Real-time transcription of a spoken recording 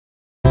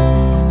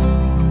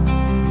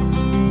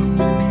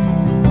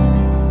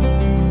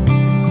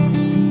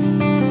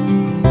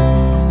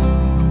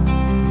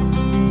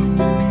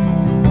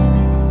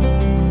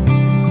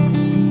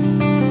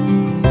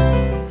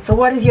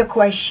what is your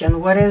question?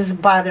 What is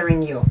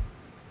bothering you?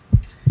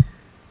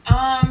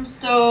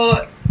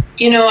 So,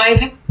 you know,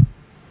 I've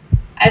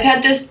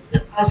had this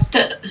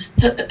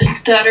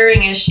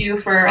stuttering issue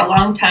for a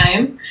long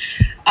time.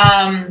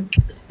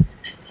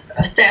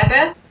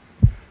 Saboteur,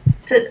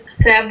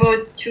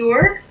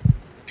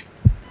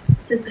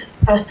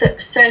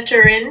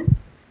 Stuttering,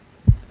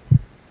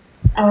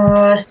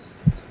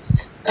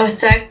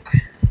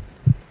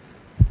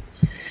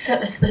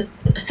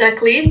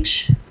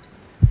 sacrilege,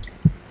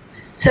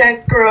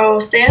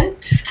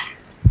 sacrosanct,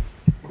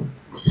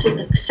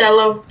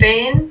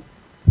 cellophane.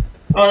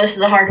 Oh, this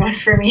is a hard one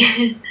for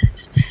me.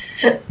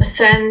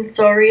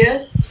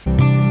 Censorious.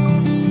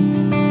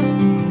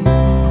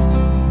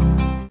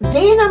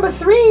 Day number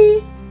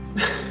 3.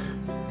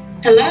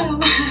 Hello.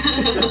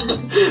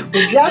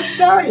 We just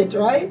started,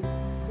 right?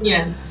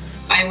 Yeah.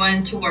 I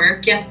went to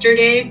work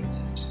yesterday.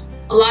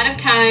 A lot of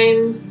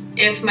times,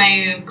 if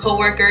my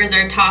coworkers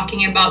are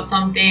talking about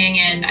something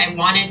and I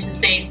wanted to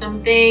say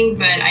something,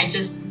 but I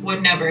just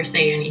would never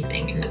say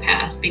anything in the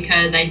past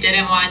because I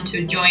didn't want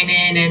to join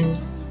in and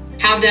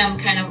have them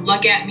kind of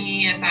look at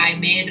me if I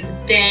made a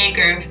mistake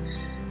or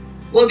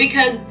well,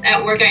 because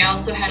at work I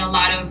also had a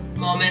lot of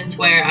moments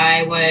where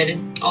I would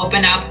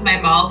open up my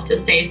mouth to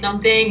say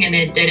something and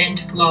it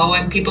didn't flow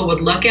and people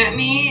would look at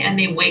me and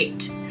they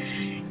wait.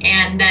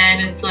 And then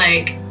it's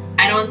like,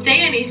 I don't say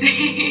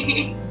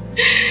anything.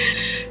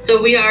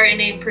 So we are in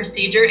a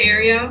procedure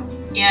area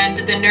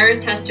and the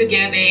nurse has to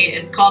give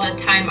it's called a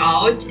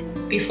timeout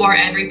before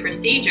every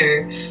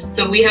procedure.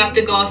 So we have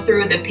to go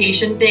through the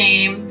patient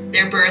name,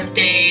 their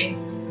birthday,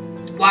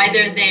 why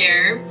they're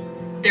there,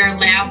 their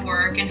lab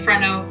work in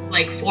front of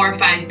like 4 or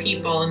 5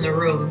 people in the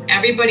room.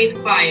 Everybody's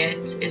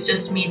quiet. It's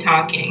just me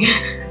talking.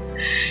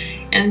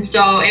 And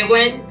so it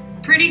went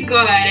pretty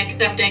good,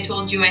 except I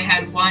told you I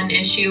had one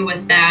issue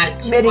with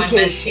that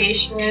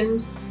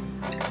medication.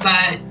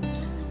 But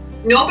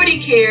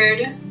nobody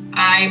cared.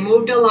 I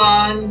moved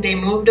along, they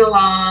moved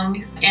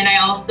along, and I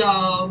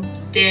also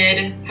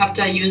did have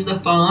to use the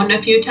phone a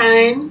few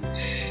times,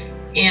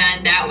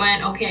 and that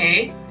went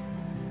okay.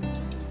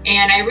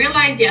 And I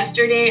realized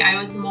yesterday I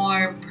was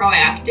more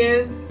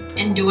proactive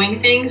in doing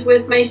things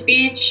with my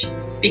speech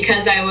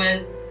because I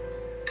was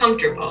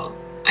comfortable.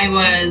 I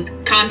was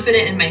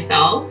confident in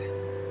myself,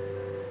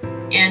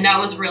 and that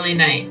was really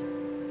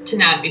nice to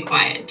not be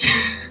quiet.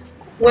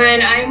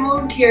 When I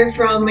moved here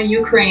from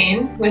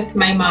Ukraine with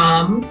my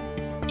mom,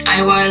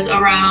 I was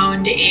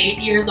around 8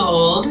 years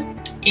old,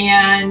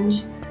 and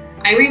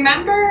I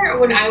remember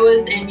when I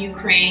was in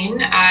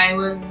Ukraine, I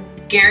was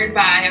scared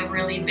by a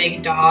really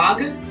big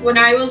dog when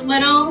I was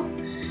little,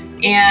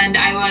 and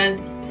I was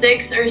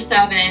 6 or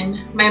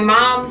 7. My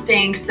mom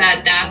thinks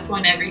that that's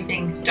when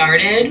everything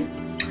started,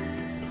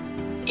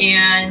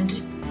 and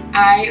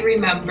I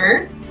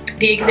remember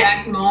the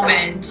exact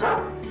moment,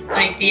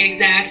 like the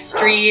exact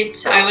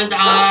street I was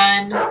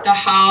on, the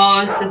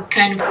house. It's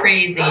kind of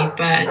crazy,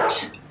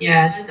 but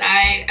yes,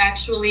 I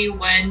actually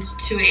went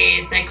to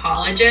a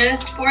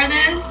psychologist for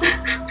this.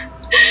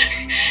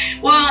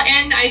 Well,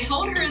 and I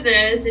told her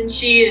this, and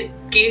she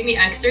gave me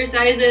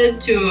exercises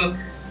to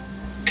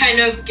kind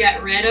of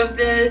get rid of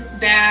this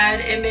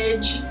bad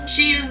image.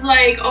 She's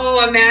like,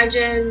 oh,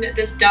 imagine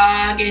this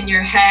dog in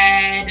your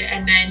head,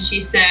 and then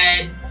she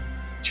said,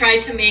 try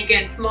to make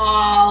it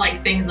small,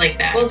 like things like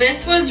that. Well,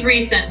 this was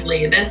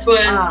recently. This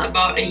was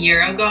about a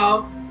year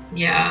ago.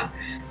 Yeah.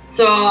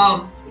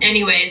 So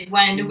anyways,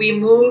 when we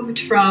moved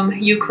from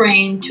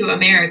Ukraine to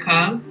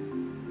America,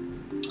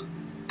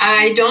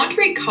 I don't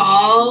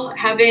recall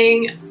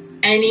having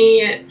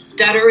any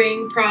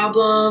stuttering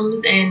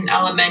problems in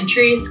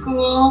elementary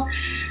school.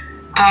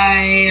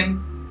 I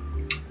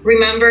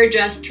remember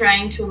just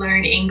trying to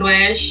learn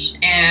English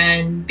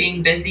and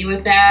being busy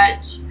with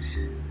that.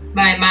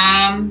 My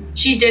mom,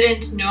 she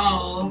didn't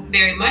know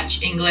very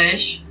much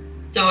English,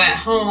 so at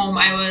home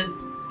I was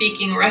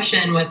speaking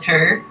Russian with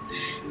her.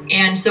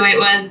 And so it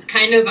was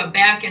kind of a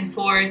back and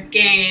forth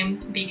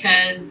game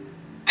because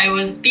I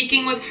was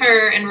speaking with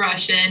her in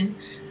Russian.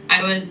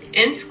 I was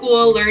in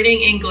school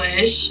learning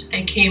English.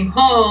 I came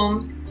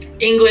home,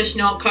 English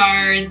note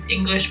cards,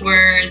 English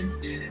words.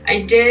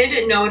 I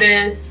did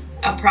notice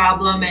a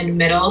problem in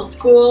middle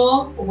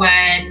school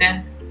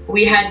when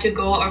we had to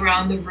go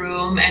around the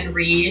room and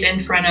read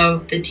in front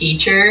of the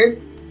teacher,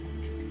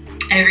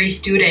 every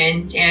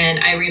student, and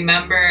I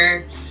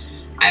remember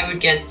I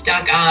would get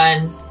stuck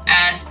on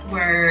S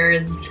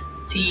words,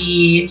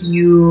 C,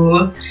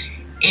 U,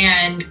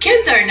 and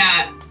kids are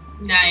not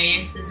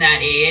nice in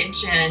that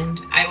age, and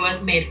I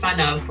was made fun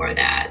of for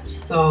that.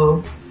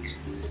 So,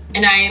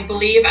 and I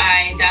believe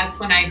that's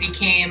when I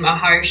became a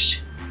harsh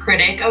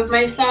critic of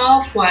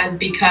myself, was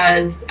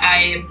because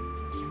I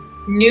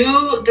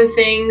knew the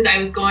things I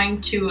was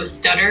going to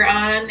stutter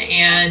on,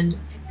 and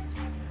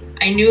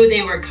I knew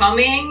they were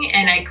coming,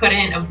 and I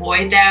couldn't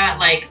avoid that.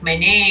 Like my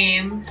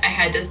name, I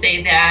had to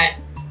say that.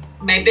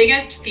 My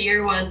biggest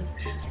fear was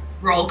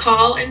roll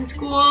call in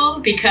school,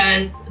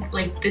 because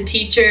like the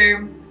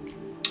teacher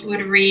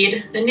would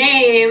read the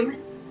name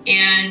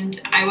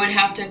and I would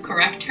have to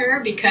correct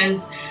her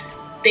because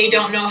they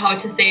don't know how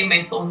to say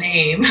my full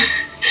name.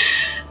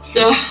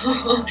 So,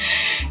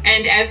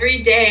 and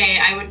every day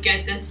I would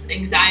get this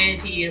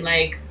anxiety.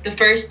 Like the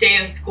first day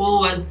of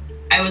school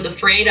I was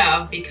afraid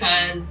of,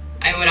 because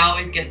I would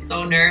always get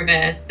so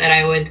nervous that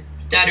I would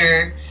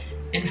stutter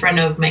in front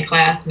of my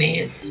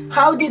classmates.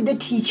 How did the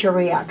teacher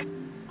react?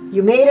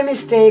 You made a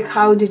mistake,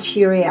 how did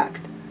she react?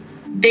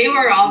 They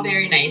were all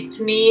very nice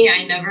to me.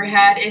 I never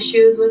had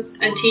issues with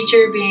a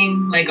teacher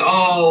being like,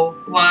 oh,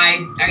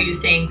 why are you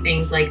saying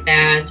things like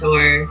that,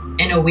 or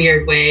in a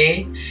weird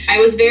way. I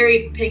was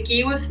very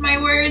picky with my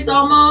words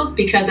almost,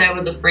 because I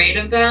was afraid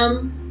of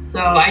them.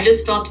 So I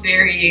just felt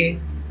very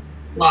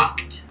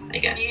locked, I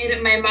guess.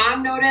 And my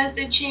mom noticed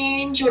a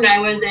change when I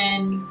was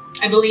in,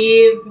 I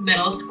believe,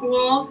 middle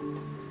school.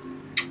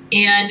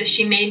 And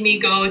she made me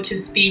go to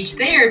speech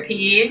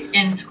therapy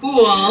in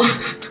school.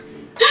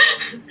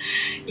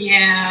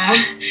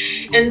 Yeah.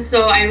 And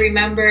so I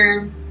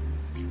remember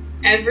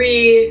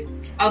every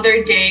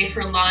other day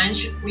for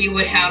lunch, we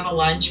would have a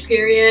lunch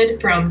period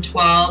from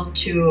 12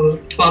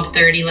 to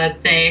 12:30,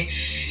 let's say.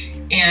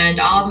 And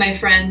all of my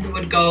friends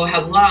would go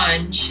have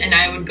lunch, and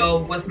I would go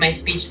with my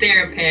speech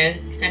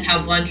therapist and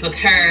have lunch with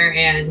her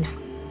and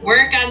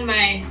work on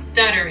my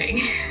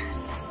stuttering.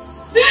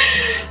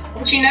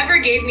 She never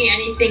gave me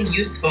anything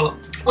useful.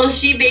 Well,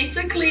 she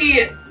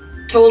basically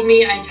told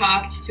me I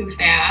talked too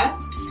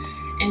fast,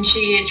 and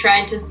she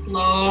tried to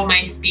slow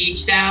my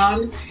speech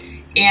down.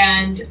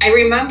 And I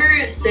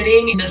remember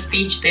sitting in the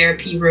speech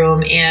therapy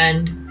room,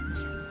 and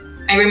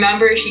I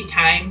remember she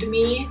timed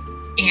me,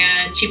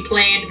 and she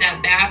played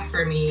that back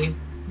for me,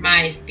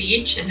 my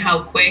speech and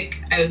how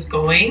quick I was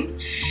going.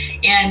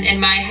 And in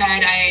my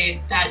head,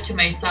 I thought to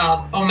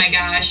myself, oh my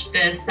gosh,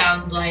 this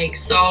sounds like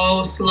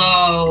so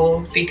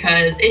slow,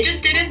 because it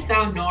just didn't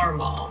sound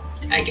normal,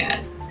 I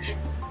guess.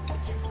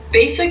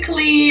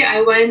 Basically,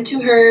 I went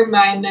to her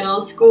my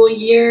middle school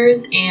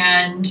years,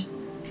 and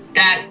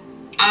that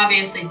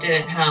obviously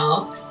didn't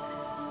help.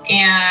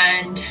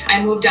 And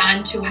I moved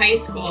on to high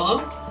school.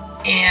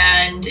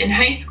 And in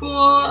high school,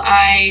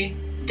 I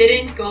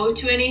didn't go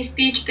to any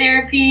speech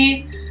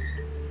therapy,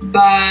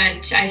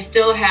 but I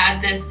still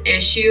had this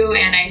issue,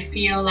 and I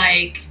feel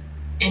like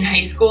in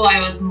high school I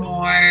was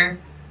more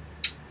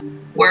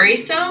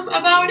worrisome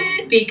about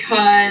it,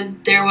 because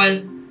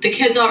the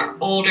kids are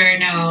older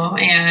now,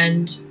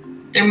 and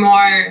they're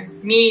more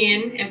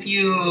mean if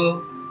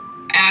you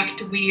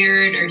act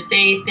weird or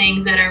say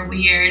things that are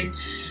weird.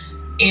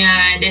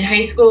 And in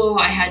high school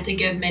I had to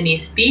give many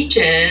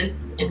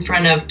speeches in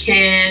front of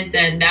kids,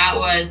 and that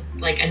was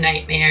like a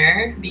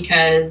nightmare,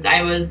 because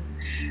I was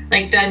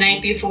like, the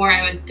night before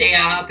I would stay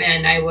up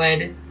and I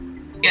would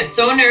get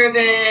so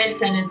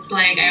nervous, and it's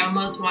like I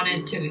almost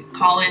wanted to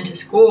call into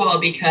school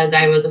because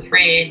I was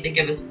afraid to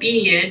give a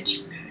speech.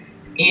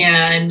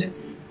 And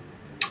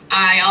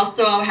I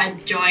also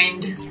had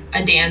joined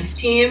a dance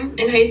team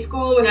in high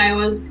school when I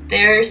was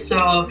there, so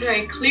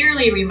I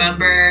clearly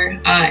remember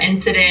an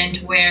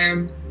incident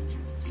where,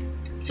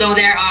 so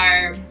there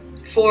are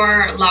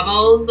 4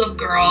 levels of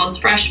girls,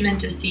 freshman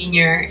to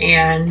senior,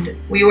 and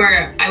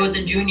I was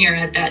a junior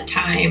at that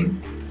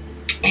time,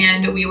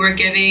 and we were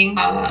giving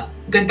a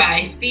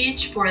goodbye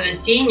speech for the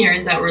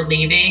seniors that were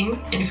leaving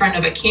in front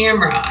of a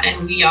camera,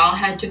 and we all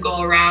had to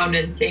go around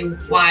and say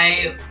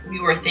why we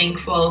were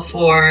thankful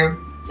for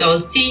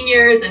those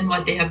seniors and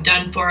what they have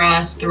done for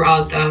us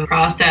throughout the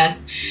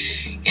process.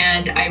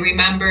 And I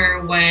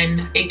remember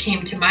when it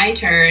came to my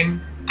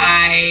turn,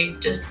 I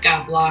just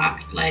got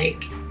blocked.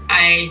 Like,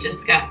 I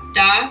just got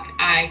stuck.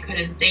 I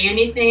couldn't say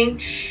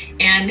anything,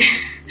 and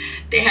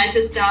they had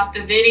to stop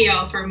the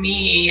video for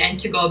me and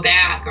to go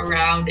back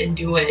around and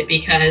do it,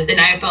 because then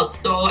I felt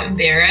so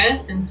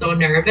embarrassed and so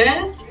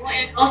nervous.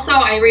 And also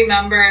I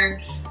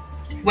remember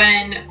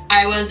when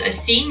I was a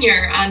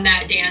senior on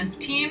that dance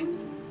team,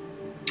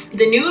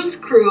 the news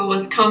crew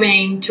was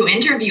coming to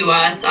interview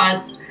us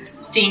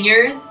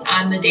seniors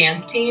on the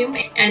dance team,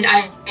 and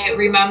I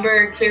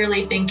remember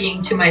clearly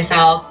thinking to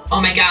myself,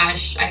 oh my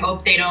gosh, I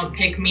hope they don't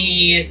pick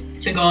me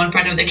to go in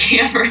front of the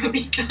camera,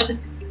 because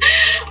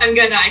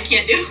I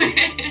can't do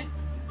it.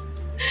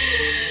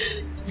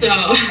 So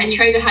I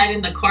tried to hide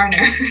in the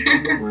corner.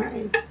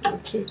 Right,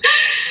 okay.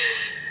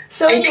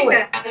 So I think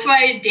that's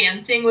why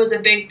dancing was a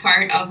big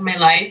part of my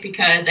life,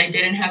 because I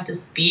didn't have to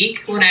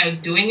speak when I was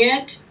doing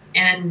it,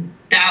 and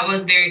that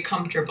was very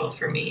comfortable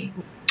for me.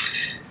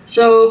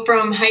 So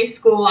from high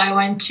school, I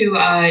went to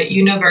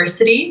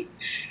university,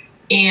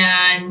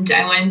 and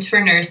I went for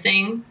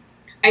nursing.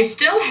 I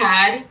still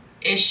had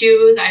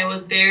issues. I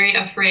was very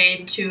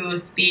afraid to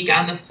speak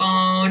on the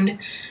phone.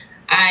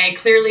 I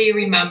clearly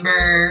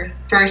remember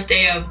first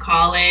day of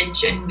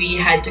college, and we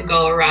had to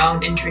go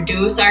around,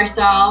 introduce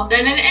ourselves.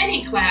 And in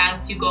any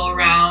class, you go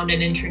around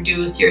and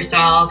introduce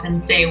yourself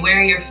and say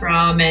where you're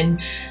from. And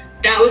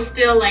that was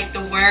still like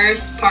the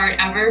worst part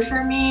ever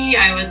for me.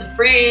 I was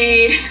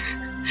afraid.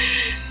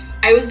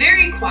 I was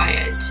very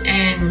quiet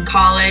in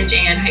college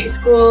and high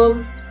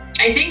school.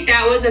 I think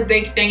that was a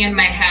big thing in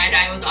my head.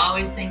 I was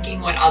always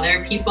thinking what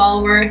other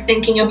people were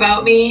thinking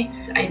about me.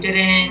 I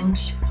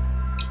didn't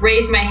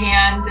raise my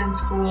hands in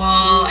school.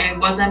 I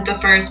wasn't the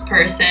first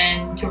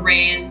person to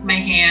raise my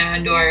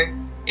hand or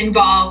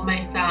involve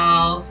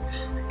myself.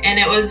 And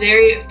it was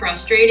very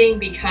frustrating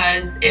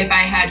because if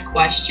I had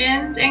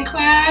questions in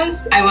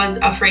class, I was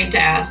afraid to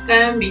ask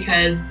them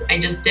because I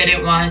just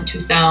didn't want to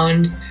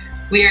sound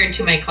weird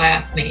to my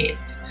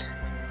classmates.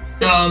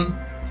 So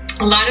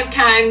a lot of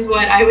times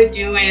what I would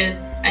do is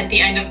at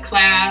the end of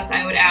class,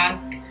 I would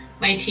ask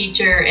my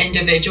teacher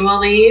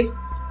individually,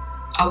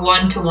 a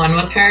one-to-one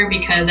with her,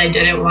 because I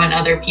didn't want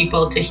other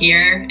people to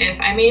hear if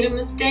I made a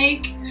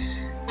mistake.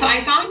 So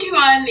I found you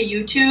on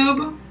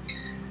YouTube.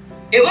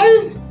 It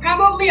was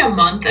probably a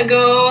month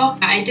ago.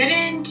 I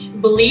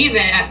didn't believe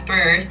it at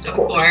first, of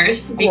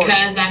course,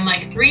 because I'm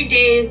like 3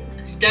 days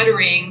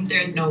stuttering,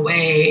 there's no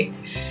way.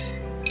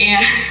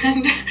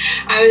 And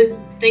I was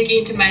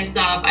thinking to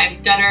myself, I've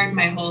stuttered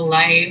my whole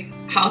life.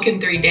 How can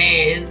 3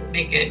 days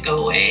make it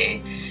go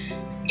away?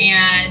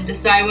 And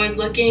so I was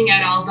looking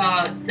at all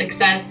the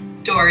success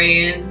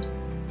stories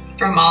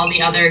from all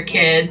the other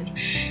kids,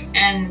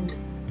 and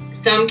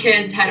some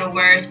kids had a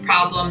worse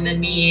problem than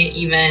me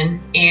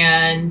even,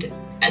 and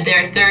at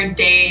their 3rd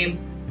day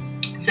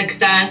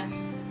success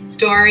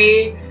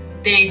story,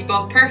 they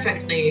spoke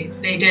perfectly.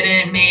 They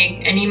didn't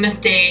make any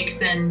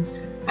mistakes, and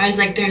I was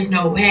like, there's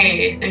no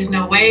way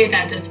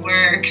that this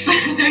works.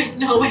 There's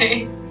no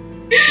way.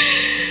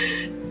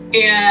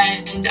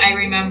 And I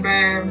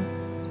remember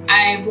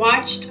I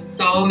watched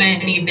so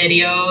many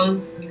videos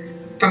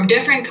from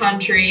different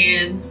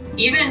countries,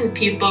 even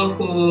people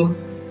who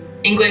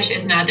English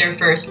is not their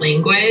first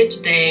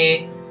language,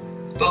 they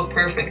spoke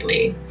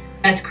perfectly.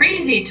 That's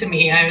crazy to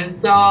me. I was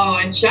so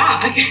in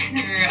shock.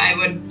 I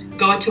would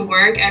go to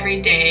work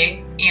every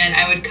day and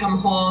I would come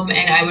home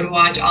and I would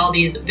watch all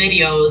these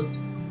videos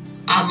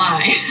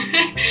online.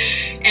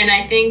 And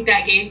I think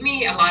that gave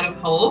me a lot of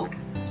hope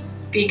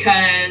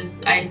because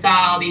I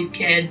saw all these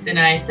kids and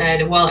I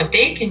said, well, if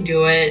they can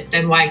do it,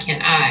 then why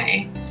can't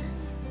I?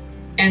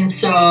 And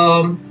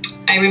so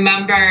I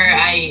remember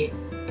I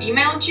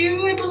emailed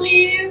you, I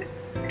believe,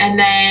 and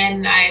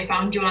then I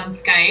found you on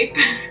Skype.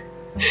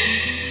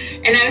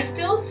 And I was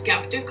still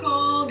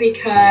skeptical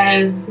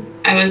because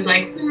I was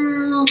like,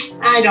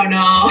 I don't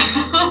know.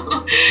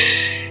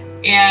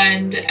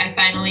 And I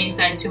finally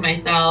said to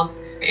myself,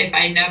 if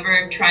I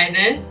never try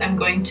this, I'm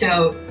going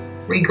to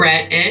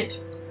regret it.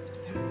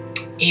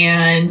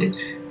 And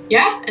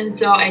yeah, and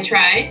so I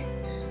tried.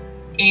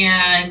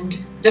 And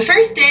the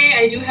first day,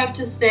 I do have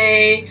to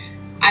say,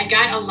 I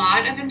got a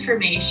lot of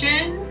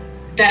information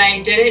that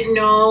I didn't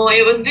know.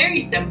 It was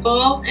very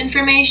simple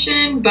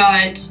information,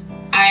 but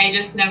I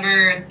just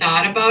never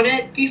thought about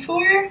it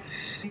before.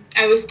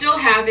 I was still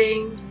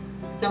having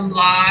some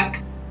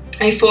blocks.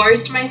 I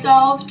forced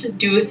myself to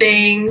do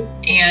things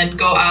and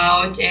go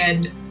out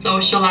and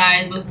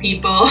socialize with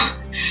people.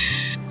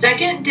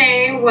 Second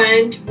day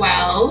went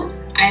well.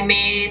 I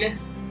made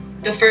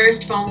the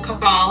first phone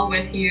call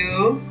with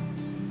you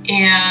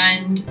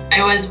and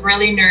I was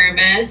really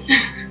nervous.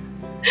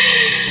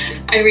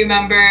 I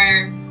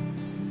remember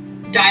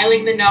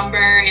dialing the number,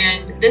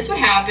 and this would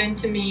happen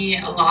to me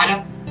a lot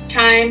of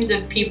times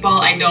of people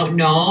I don't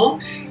know,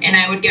 and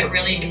I would get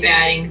really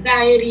bad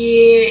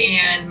anxiety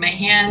and my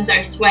hands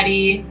are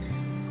sweaty.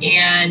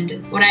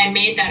 And when I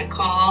made that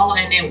call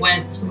and it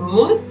went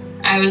smooth,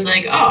 I was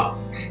like, oh,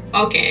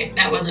 okay,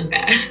 that wasn't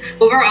bad.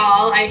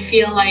 Overall, I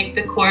feel like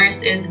the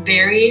course is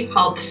very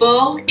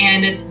helpful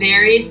and it's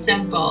very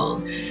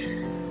simple.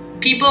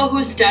 People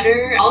who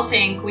stutter all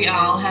think we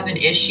all have an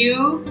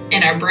issue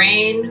in our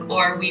brain,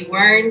 or we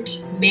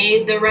weren't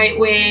made the right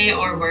way,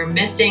 or we're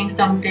missing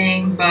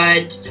something,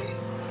 but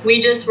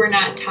we just were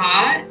not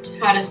taught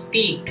how to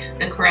speak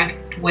the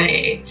correct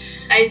way.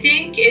 I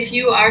think if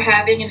you are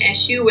having an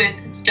issue with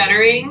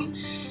stuttering,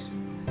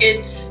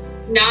 it's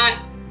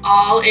not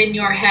all in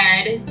your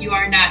head. You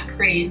are not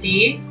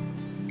crazy.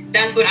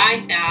 That's what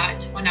I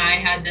thought when I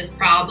had this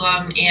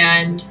problem,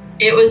 and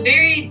it was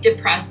very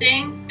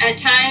depressing at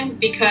times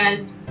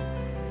because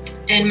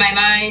in my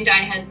mind I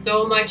had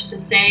so much to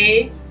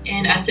say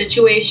in a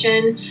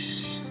situation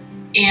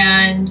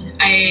and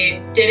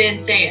I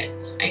didn't say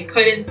it. I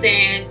couldn't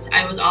say it.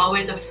 I was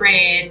always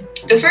afraid.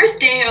 The first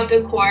day of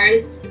the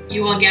course,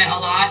 you will get a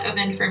lot of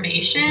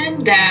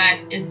information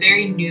that is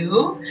very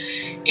new,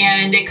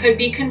 and it could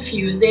be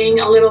confusing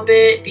a little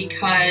bit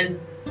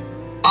because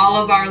all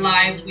of our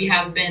lives we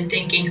have been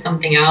thinking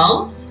something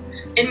else.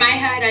 In my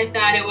head, I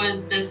thought it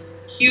was this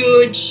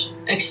huge,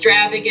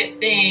 extravagant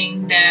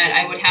thing that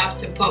I would have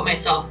to put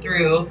myself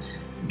through,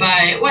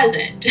 but it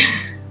wasn't.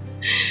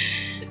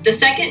 The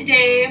second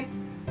day,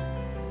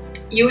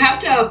 you have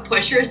to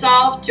push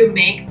yourself to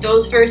make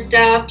those first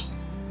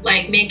steps,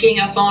 like making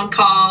a phone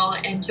call,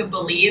 and to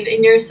believe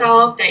in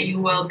yourself that you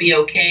will be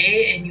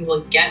okay and you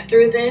will get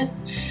through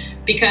this.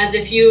 Because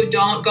if you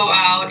don't go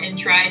out and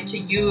try to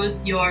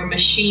use your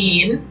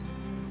machine,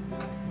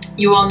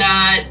 you will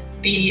not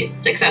be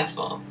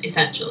successful,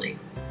 essentially.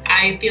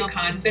 I feel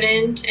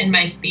confident in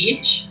my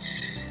speech.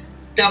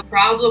 The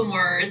problem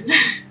words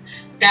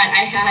that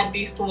I had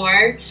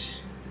before,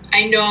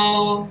 I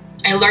know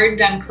I learned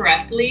them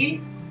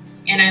correctly,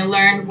 and I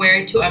learned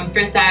where to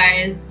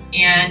emphasize,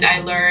 and I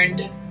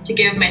learned to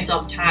give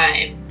myself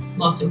time,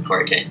 most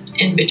important,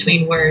 in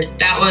between words.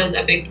 That was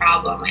a big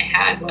problem I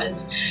had,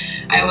 was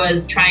I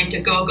was trying to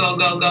go,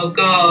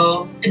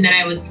 and then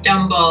I would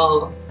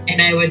stumble,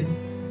 and I would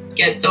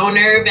get so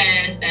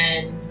nervous,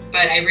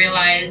 but I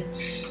realized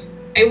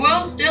I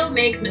will still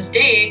make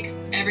mistakes,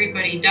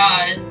 everybody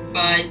does,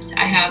 but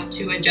I have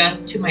to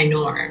adjust to my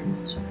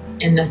norms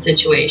in the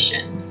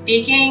situation.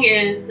 Speaking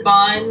is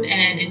fun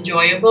and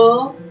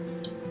enjoyable,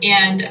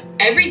 and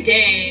every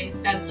day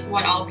that's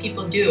what all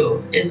people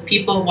do, is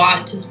people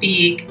want to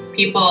speak,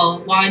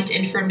 people want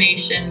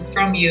information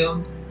from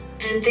you.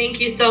 And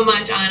thank you so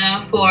much,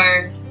 Anna,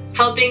 for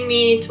helping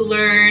me to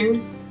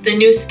learn the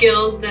new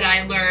skills that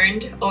I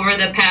learned over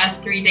the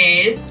past 3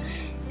 days.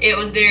 It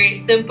was very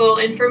simple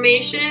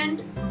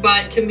information,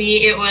 but to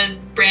me it was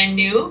brand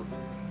new.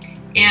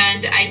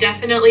 And I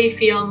definitely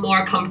feel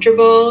more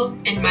comfortable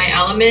in my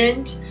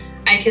element.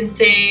 I can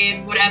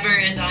say whatever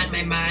is on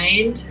my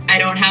mind. I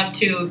don't have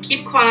to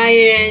keep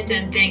quiet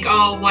and think,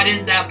 oh, what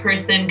is that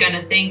person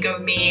gonna think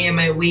of me? Am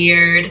I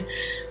weird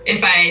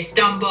if I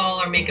stumble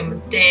or make a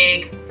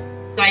mistake?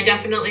 So I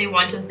definitely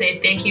want to say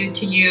thank you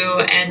to you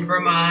and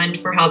Ramon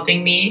for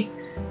helping me.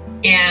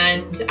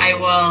 And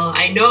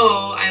I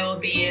know I will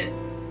be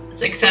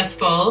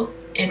successful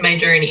in my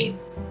journey.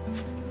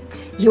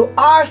 You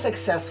are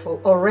successful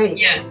already.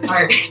 Yeah,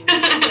 all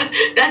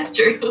right. That's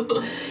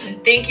true.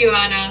 Thank you,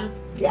 Anna.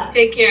 Yeah.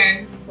 Take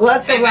care.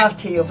 Lots of love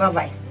to you.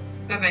 Bye-bye.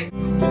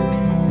 Bye-bye.